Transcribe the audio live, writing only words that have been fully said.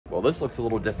Well, this looks a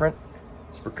little different.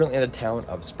 So we're currently in the town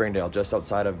of Springdale, just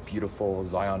outside of beautiful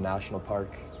Zion National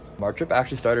Park. Our trip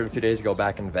actually started a few days ago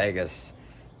back in Vegas,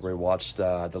 where we watched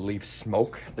the Leafs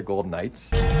smoke the Golden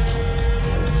Knights.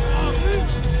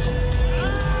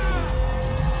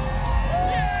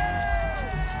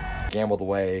 Gambled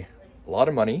away a lot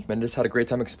of money and just had a great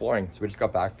time exploring. So we just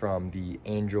got back from the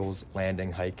Angels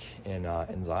Landing hike in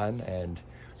Zion, and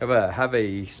have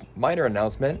a minor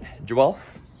announcement. Joelle?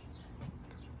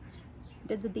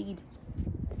 Did the deed.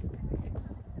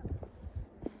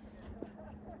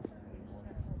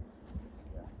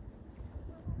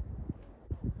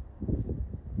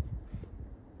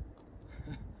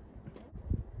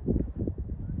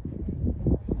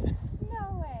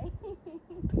 No way.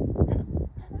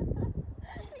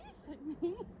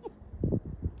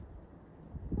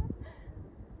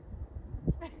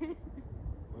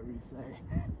 What did he say?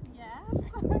 Yeah,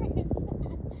 of course.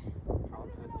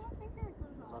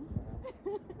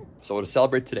 So to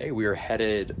celebrate today, we are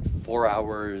headed 4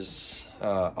 hours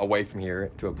away from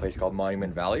here to a place called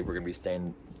Monument Valley. We're gonna be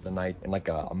staying the night in like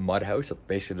a mud house. It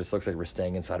basically just looks like we're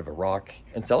staying inside of a rock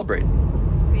and celebrate.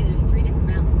 Okay, there's 3 different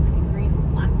mountains, like a green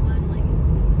and black one, like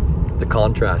it's... The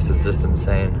contrast is just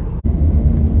insane.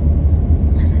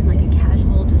 And then like a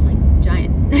casual, just like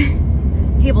giant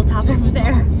tabletop over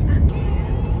there.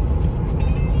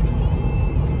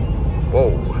 Whoa.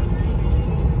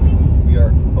 We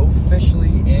are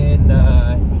officially in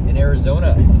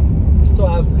Arizona. We still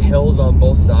have hills on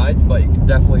both sides, but you can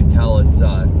definitely tell it's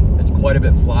quite a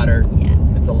bit flatter. Yeah.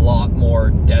 It's a lot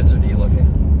more deserty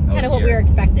looking. Kind of what we were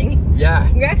expecting.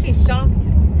 Yeah. We were actually shocked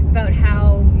about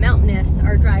how mountainous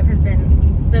our drive has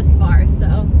been this far,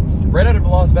 so. Right out of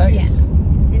Las Vegas.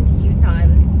 Yeah. Into Utah. It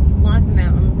was lots of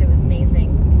mountains. It was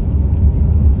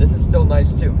amazing. This is still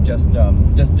nice too, just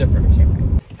different. Just different.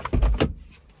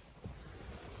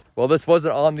 Well, this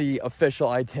wasn't on the official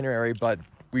itinerary, but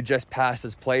we just passed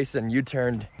this place and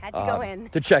U-turned Had to go in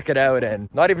to check it out, and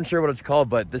not even sure what it's called,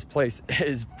 but this place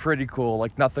is pretty cool,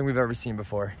 like nothing we've ever seen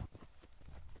before.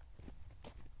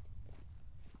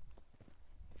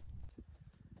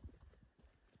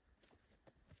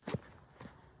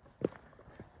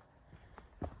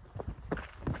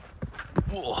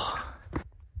 Whoa. Up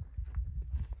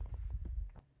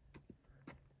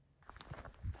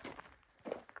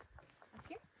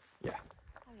here? Yeah.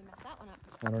 How do you mess that one up?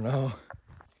 I don't know.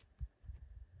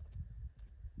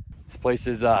 This place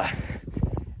is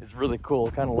really cool.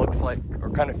 It kind of looks like, or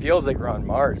kind of feels like we're on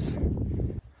Mars.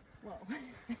 Whoa.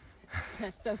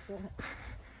 That's so cool.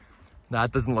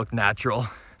 That doesn't look natural.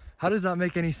 How does that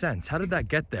make any sense? How did that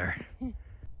get there?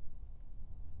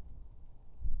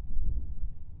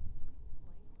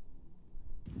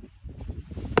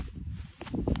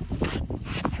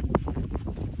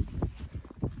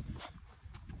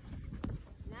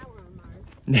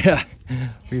 Yeah,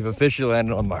 we've officially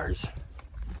landed on Mars.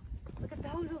 Look at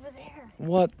those over there.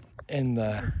 What in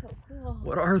the... That's so cool.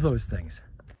 What are those things?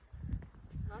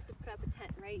 I'll have to put up a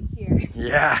tent right here.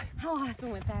 Yeah. How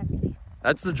awesome would that be?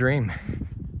 That's the dream.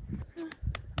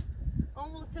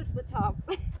 Almost touched the top.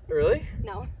 Really?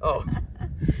 No. Oh.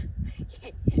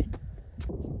 Okay.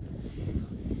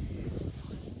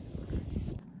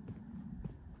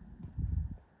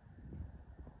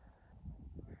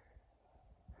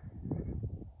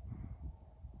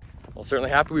 Well,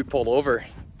 certainly happy we pulled over.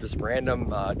 This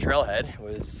random trailhead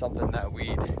was something that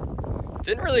we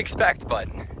didn't really expect, but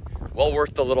well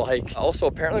worth the little hike. Also,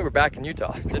 apparently we're back in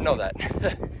Utah. Didn't know that.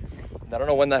 I don't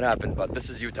know when that happened, but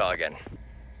this is Utah again.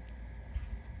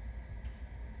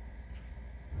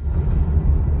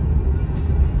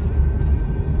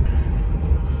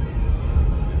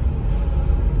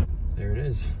 There it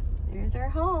is. There's our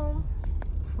home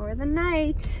for the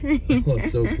night. Oh,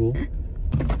 it's so cool.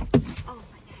 Oh,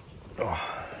 my neck. Oh,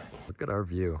 look at our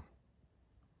view.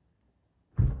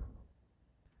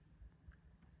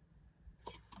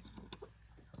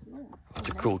 That's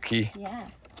a cool key. Yeah.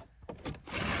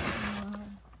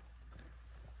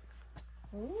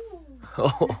 Ooh.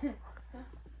 Oh.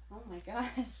 Oh my gosh.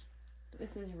 This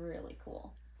is really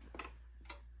cool.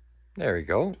 There we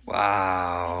go.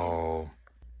 Wow.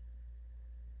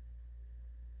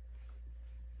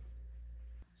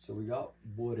 So we got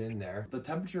wood in there. The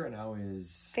temperature right now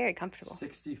is Very comfortable.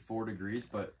 64 degrees,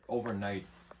 but overnight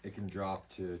it can drop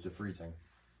to freezing.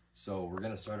 So we're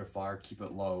gonna start a fire, keep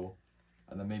it low,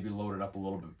 and then maybe load it up a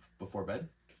little bit before bed.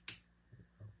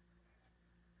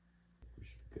 We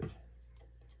should be good.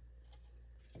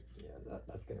 Yeah,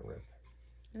 that's gonna rip.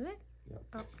 Is it? Yep.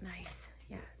 Oh, nice.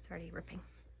 Yeah, it's already ripping.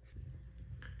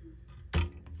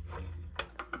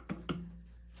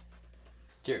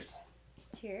 Cheers.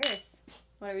 Cheers.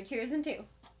 What are we cheersing to?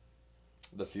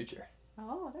 the future.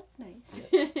 Oh, that's nice.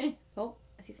 Yes. Oh,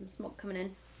 I see some smoke coming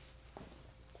in.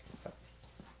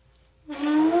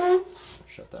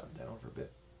 Shut that down for a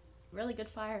bit. Really good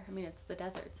fire. I mean, it's the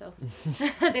desert, so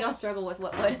they don't struggle with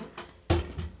what wood.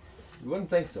 You wouldn't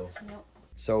think so. Nope.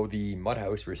 So the mud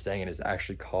house we're staying in is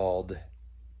actually called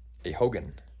a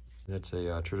hogan. It's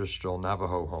a traditional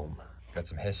Navajo home. Got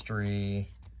some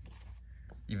history.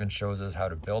 Even shows us how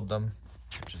to build them,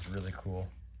 which is really cool.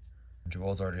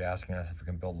 Joel's already asking us if we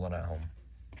can build one at home.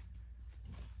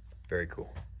 Very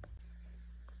cool.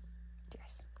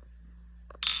 Cheers.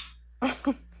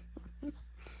 So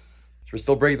we're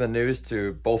still breaking the news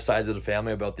to both sides of the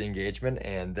family about the engagement,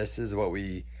 and this is what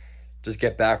we just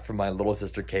get back from my little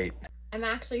sister Kate. I'm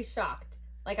actually shocked.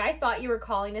 Like, I thought you were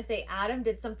calling to say Adam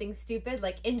did something stupid,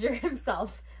 like injure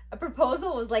himself. A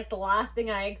proposal was like the last thing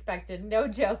I expected. No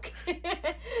joke.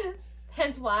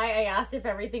 Hence why I asked if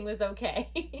everything was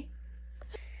okay.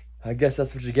 I guess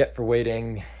that's what you get for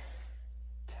waiting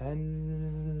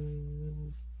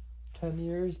 10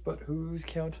 years, but who's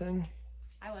counting?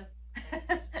 I was.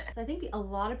 So I think a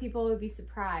lot of people would be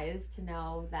surprised to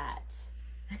know that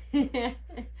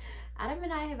Adam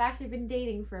and I have actually been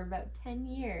dating for about 10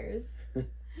 years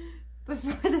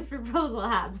before this proposal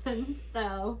happened.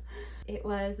 So it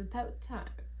was about time.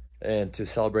 And to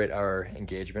celebrate our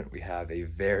engagement, we have a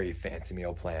very fancy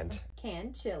meal planned.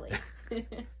 Canned chili. It's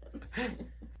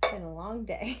been a long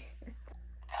day.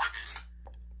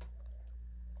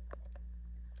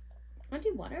 Want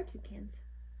to do 1 or 2 cans?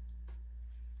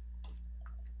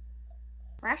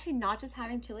 We're actually not just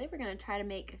having chili. We're going to try to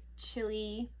make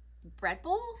chili bread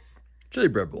bowls. Chili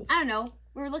bread bowls. I don't know.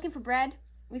 We were looking for bread.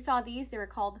 We saw these. They were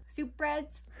called soup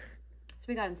breads. So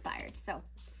we got inspired. So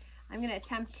I'm going to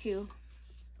attempt to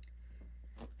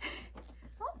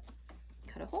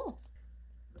cut a hole.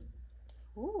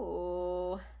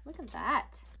 Ooh, look at that.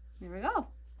 Here we go.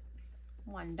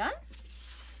 1 done.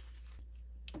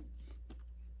 Okay.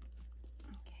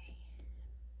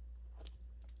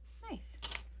 Nice.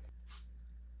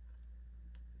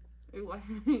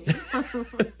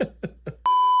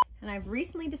 And I've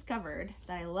recently discovered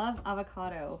that I love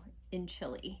avocado in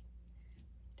chili.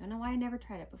 Don't know why I never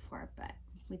tried it before, but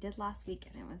we did last week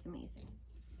and it was amazing.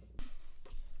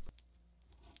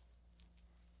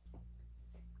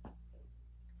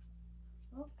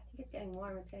 Oh, I think it's getting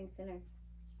warm. It's getting thinner.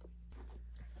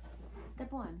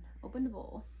 Step 1, open the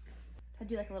bowl. I'll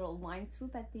do like a little wine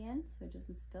swoop at the end so it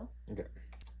doesn't spill. Okay.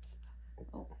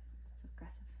 Oh, it's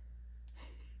aggressive.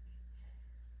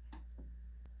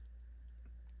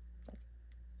 That's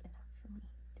enough for me.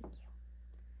 Thank you.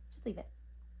 Just leave it.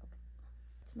 Okay.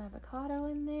 Some avocado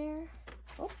in there.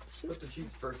 Oh, shoot. Put the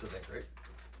cheese first, I think, right?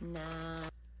 Nah.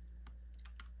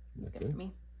 It's good for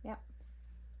me. Yep.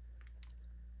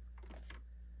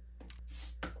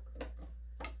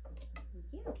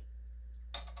 Thank you.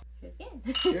 Cheers again.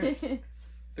 Cheers. I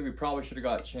think we probably should have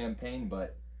got champagne,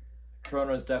 but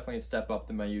Corona is definitely a step up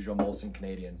than my usual Molson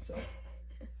Canadian, so.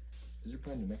 Is your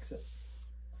plan to mix it?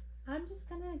 I'm just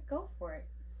gonna go for it.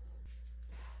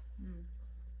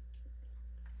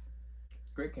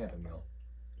 Great camping meal.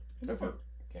 It Good for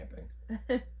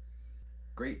camping.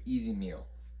 Great easy meal.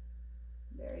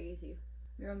 Very easy.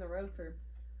 We were on the road for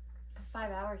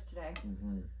 5 hours today.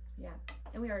 Mm-hmm. Yeah,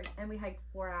 and we hiked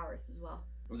 4 hours as well.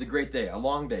 It was a great day, a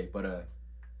long day, but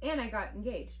And I got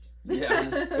engaged. yeah,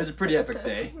 it was a pretty epic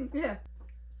day. Yeah.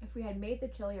 If we had made the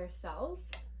chili ourselves,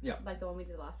 Yeah, like the one we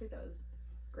did last week, that was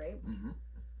great. mm-hmm.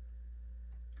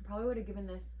 I probably would have given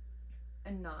this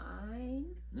a 9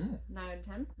 out of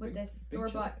 10. With Big- this big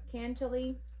store-bought canned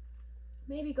chili,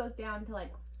 maybe goes down to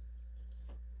like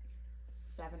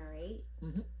 7 or 8.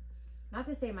 Mm-hmm. Not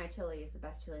to say my chili is the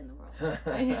best chili in the world.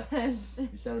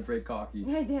 You sounded pretty cocky.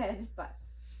 I did, but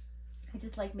I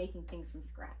just like making things from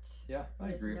scratch. Yeah, I I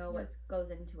just agree. know what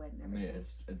goes into it and I everything. mean,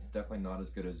 it's definitely not as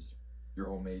good as your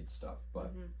homemade stuff,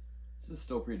 but this is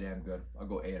still pretty damn good. I'll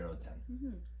go 8 out of 10.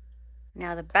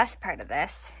 Now the best part of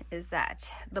this is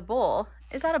that the bowl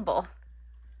is edible.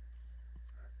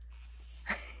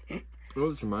 You know what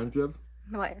this reminds me of?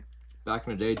 What? Back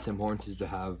in the day, Tim Hortons used to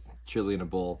have chili in a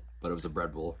bowl, but it was a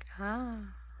bread bowl. Ah.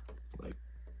 Like,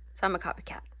 So I'm a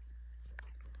copycat.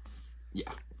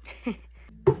 yeah.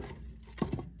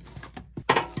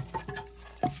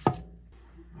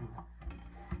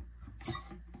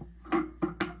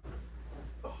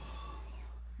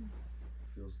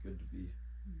 Feels good to be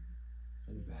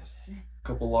in bed.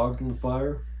 Couple logs in the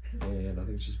fire, and I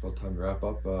think it's just about time to wrap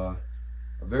up.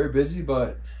 Very busy,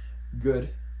 but good.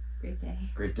 Great day.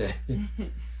 Great day.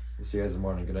 We'll see you guys in the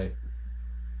morning. Good night.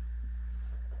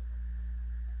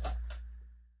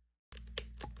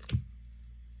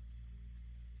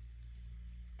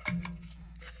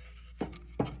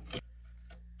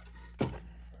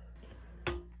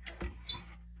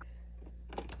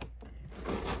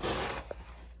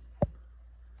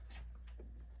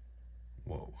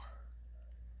 Whoa.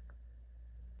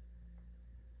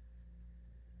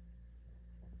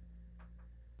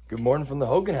 Good morning from the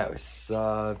Hogan house.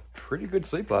 Pretty good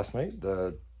sleep last night.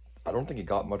 I don't think it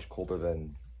got much colder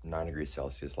than 9 degrees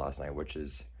Celsius last night, which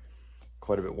is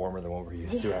quite a bit warmer than what we're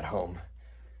used to at home.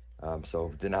 So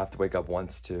didn't have to wake up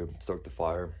once to stoke the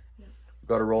fire. Yeah.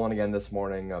 Got it rolling again this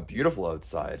morning. Beautiful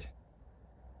outside.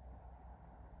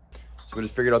 So we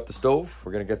just figured out the stove.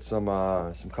 We're gonna get some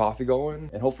coffee going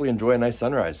and hopefully enjoy a nice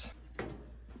sunrise.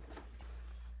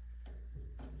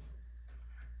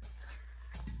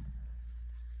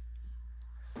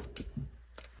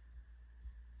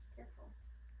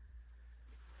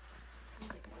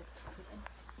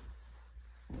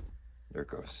 There it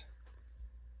goes.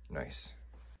 Nice.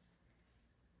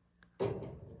 Good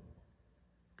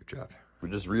job. We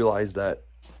just realized that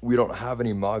we don't have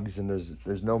any mugs, and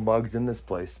there's no mugs in this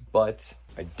place, but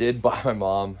I did buy my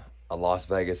mom a Las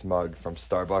Vegas mug from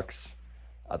Starbucks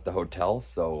at the hotel,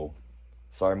 so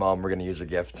sorry Mom, we're gonna use your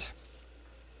gift.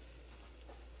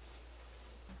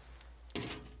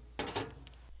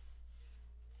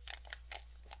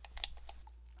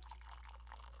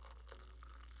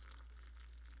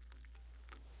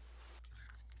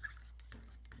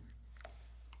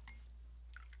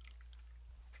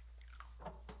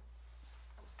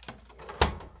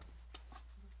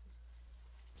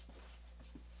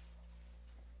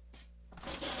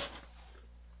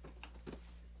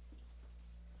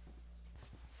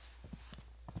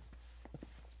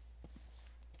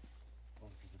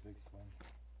 Big swing.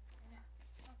 Yeah.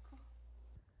 Oh, cool.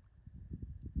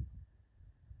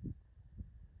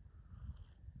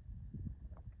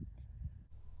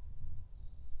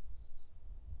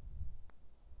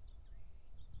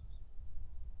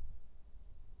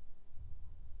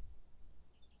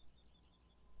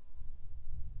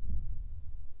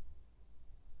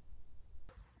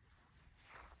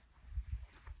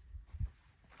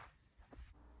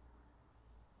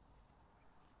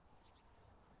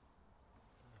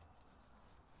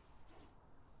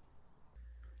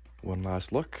 One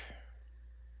last look.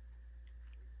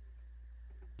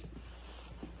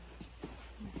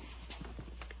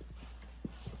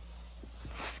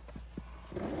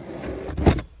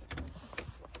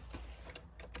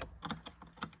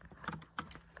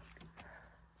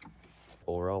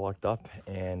 Well, we're all locked up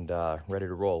and ready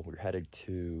to roll. We're headed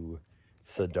to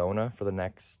Sedona for the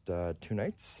next 2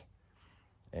 nights,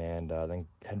 and then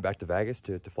head back to Vegas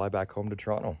to fly back home to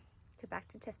Toronto.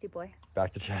 Back to Chesty Boy.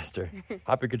 Back to Chester.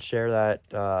 Happy could share that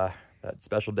that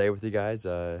special day with you guys.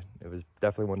 It was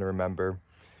definitely one to remember,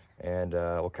 and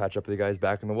we'll catch up with you guys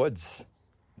back in the woods.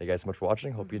 Thank you guys so much for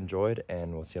watching. Hope you enjoyed,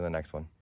 and we'll see you in the next one.